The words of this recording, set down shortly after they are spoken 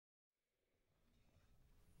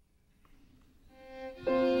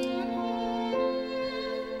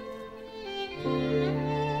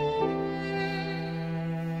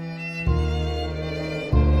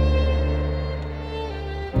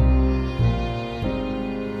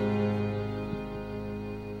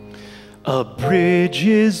A bridge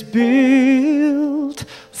is built,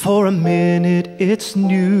 for a minute it's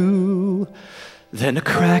new. Then a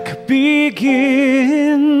crack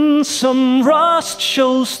begins, some rust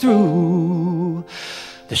shows through.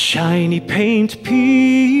 The shiny paint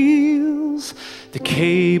peels, the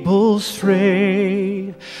cables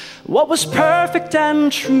fray. What was perfect and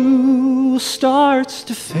true starts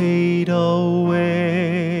to fade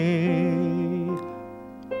away.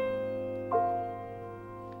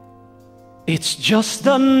 It's just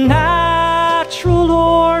the natural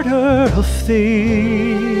order of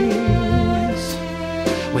things,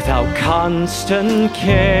 without constant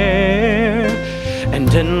care and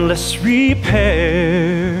endless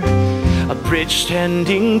repair. A bridge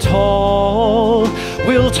standing tall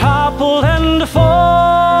will topple and fall.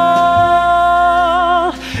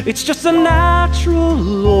 It's just the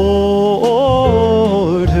natural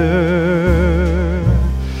order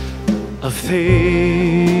of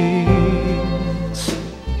things.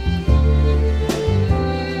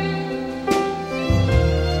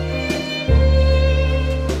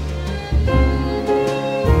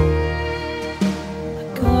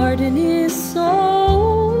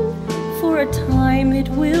 Time it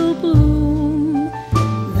will bloom,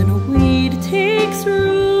 then a weed takes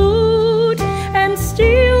root and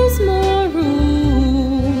steals more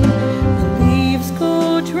room. The leaves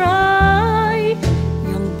go dry,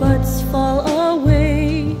 young buds fall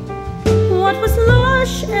away. What was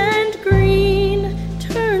lush and green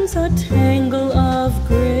turns a tangle of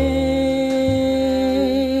gray.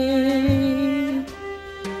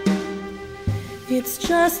 It's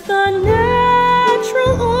just the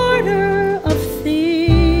natural order of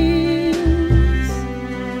things,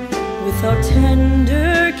 without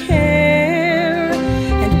tender care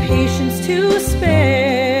and patience to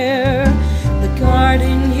spare. The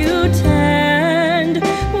garden you tend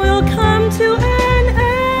will come to an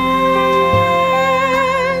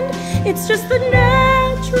end. It's just the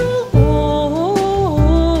natural order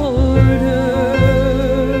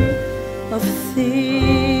of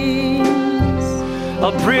things.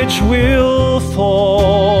 A bridge will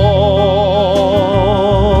fall,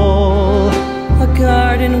 a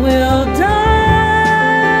garden will die.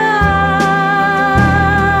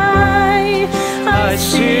 I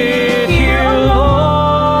sit here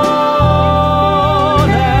alone,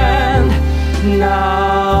 and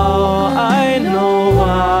now I know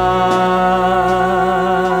why.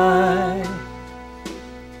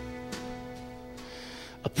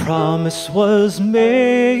 a promise was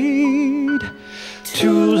made,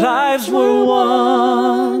 2 lives were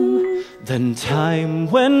won. Then time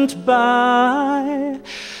went by,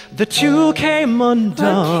 the 2 came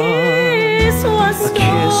undone. A kiss was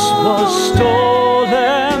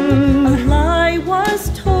stolen, a lie was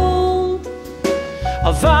told,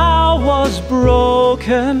 a vow was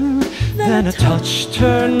broken, then a touch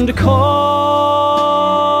turned cold.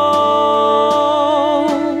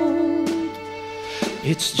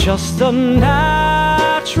 It's just the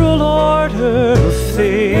natural order of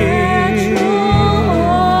things,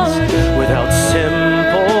 without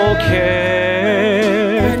simple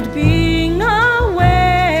care and being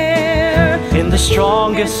aware. In the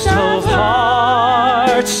strongest of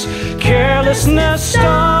hearts, carelessness starts.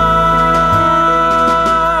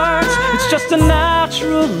 It's just a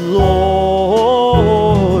natural law